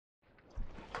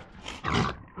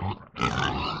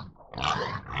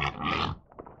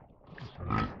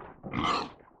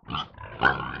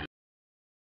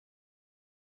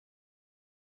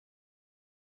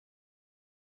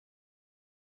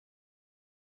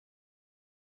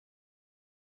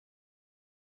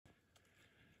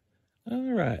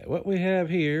All right, what we have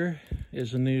here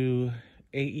is a new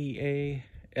AEA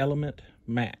Element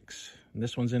Max. And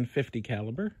this one's in 50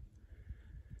 caliber.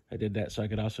 I did that so I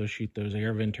could also shoot those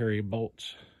air venturi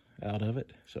bolts out of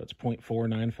it. So it's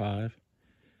 .495.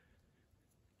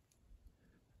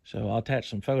 So I'll attach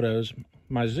some photos.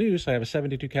 My Zeus, I have a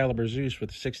 72 caliber Zeus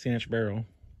with a 16-inch barrel,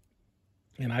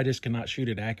 and I just cannot shoot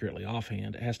it accurately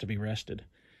offhand. It has to be rested.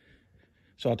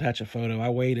 So I'll attach a photo. I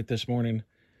weighed it this morning.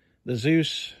 The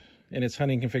Zeus in its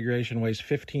hunting configuration weighs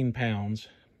 15 pounds.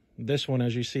 This one,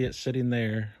 as you see it sitting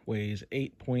there, weighs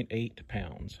 8.8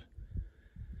 pounds.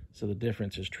 So the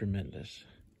difference is tremendous.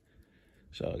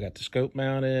 So I got the scope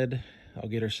mounted. I'll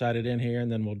get her sighted in here, and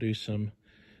then we'll do some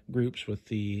groups with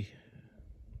the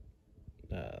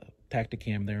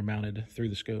Tacticam there mounted through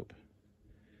the scope.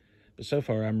 But so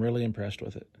far, I'm really impressed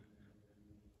with it.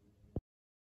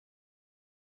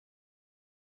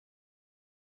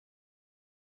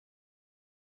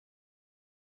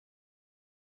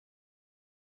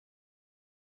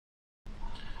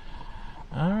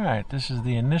 Alright, this is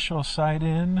the initial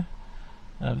sight-in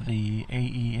of the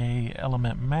AEA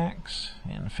Element Max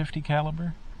in 50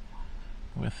 caliber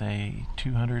with a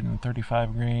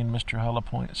 235 grain Mr. Hollow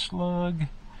Point slug,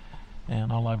 and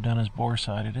all I've done is bore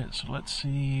sighted it. So let's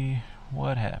see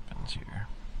what happens here.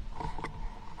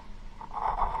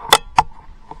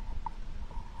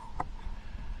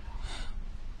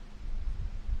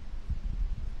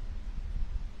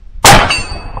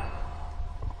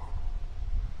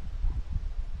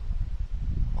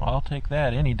 I'll take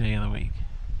that any day of the week.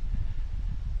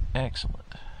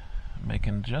 Excellent. Make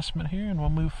an adjustment here and we'll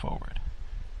move forward.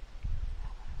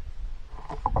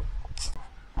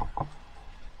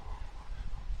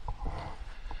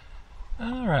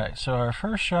 Alright, so our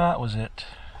first shot was at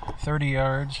 30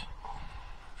 yards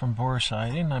from bore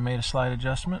sighting. I made a slight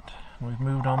adjustment. We've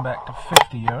moved on back to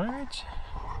 50 yards.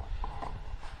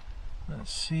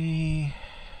 Let's see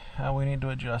how we need to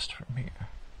adjust from here.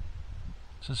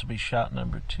 So this will be shot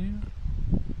number 2.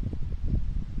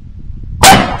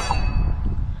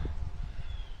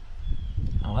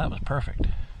 Oh, that was perfect.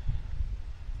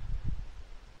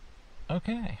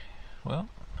 Okay, well,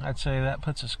 I'd say that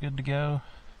puts us good to go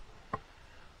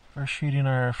for shooting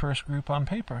our first group on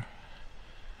paper.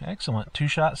 Excellent.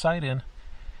 2-shot sight in.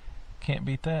 Can't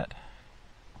beat that.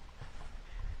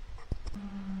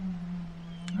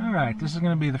 Alright, this is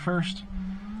going to be the first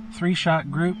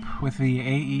 3-shot group with the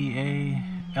AEA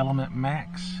Element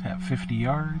Max at 50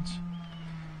 yards.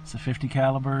 It's a 50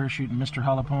 caliber shooting Mr.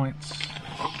 Hollow Point's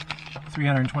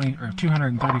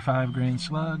 235 grain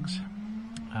slugs.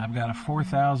 I've got a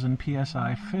 4,000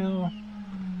 psi fill,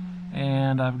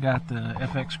 and I've got the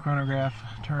FX chronograph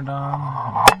turned on.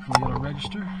 Hopefully it'll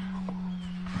register.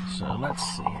 So let's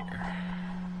see here.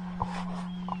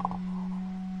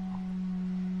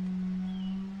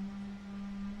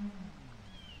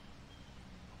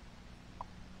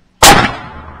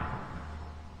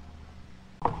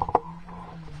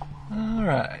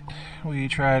 Alright, we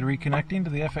tried reconnecting to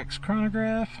the FX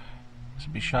chronograph. This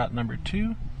will be shot number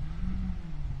 2.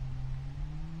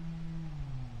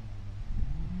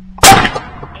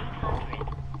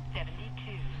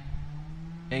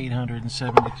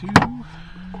 872.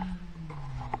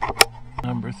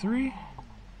 Number 3.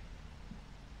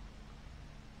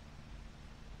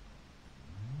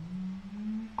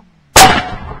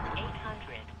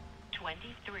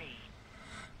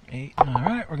 8.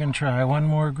 Alright, we're going to try one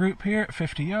more group here at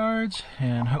 50 yards,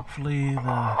 and hopefully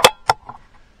the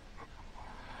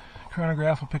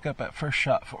chronograph will pick up that first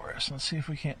shot for us. Let's see if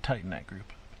we can't tighten that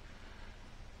group.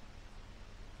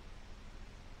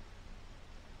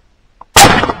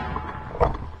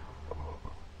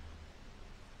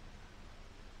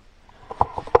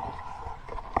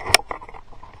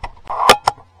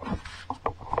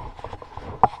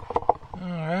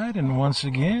 Alright, and once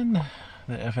again,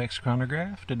 the FX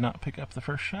chronograph did not pick up the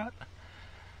first shot.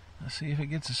 Let's see if it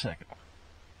gets a second.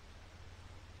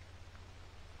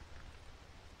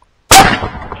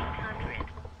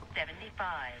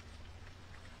 875.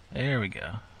 There we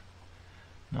go.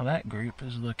 Now that group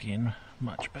is looking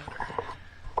much better.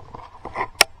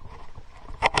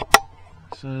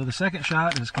 So the second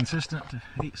shot is consistent to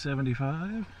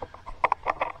 875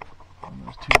 on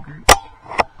those 2 groups.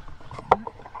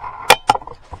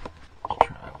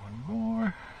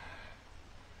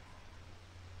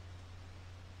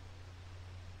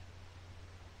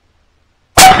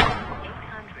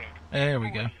 There we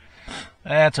go.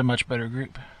 That's a much better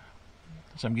group,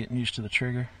 so I'm getting used to the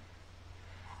trigger.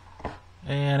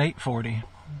 And 840.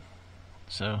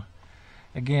 So,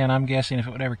 again, I'm guessing if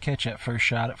it would ever catch that first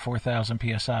shot at 4,000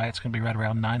 psi, it's going to be right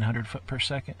around 900 foot per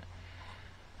second.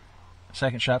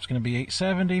 Second shot's going to be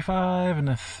 875, and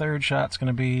the third shot's going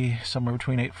to be somewhere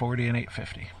between 840 and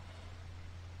 850.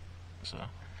 So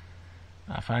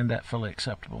I find that fully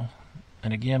acceptable.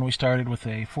 And again, we started with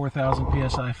a 4,000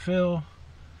 psi fill,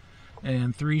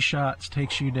 and 3 shots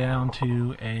takes you down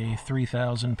to a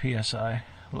 3,000 psi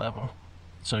level.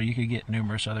 So you could get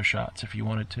numerous other shots if you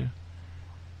wanted to.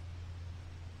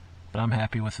 But I'm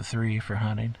happy with the 3 for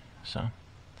hunting. So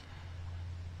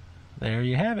there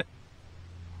you have it.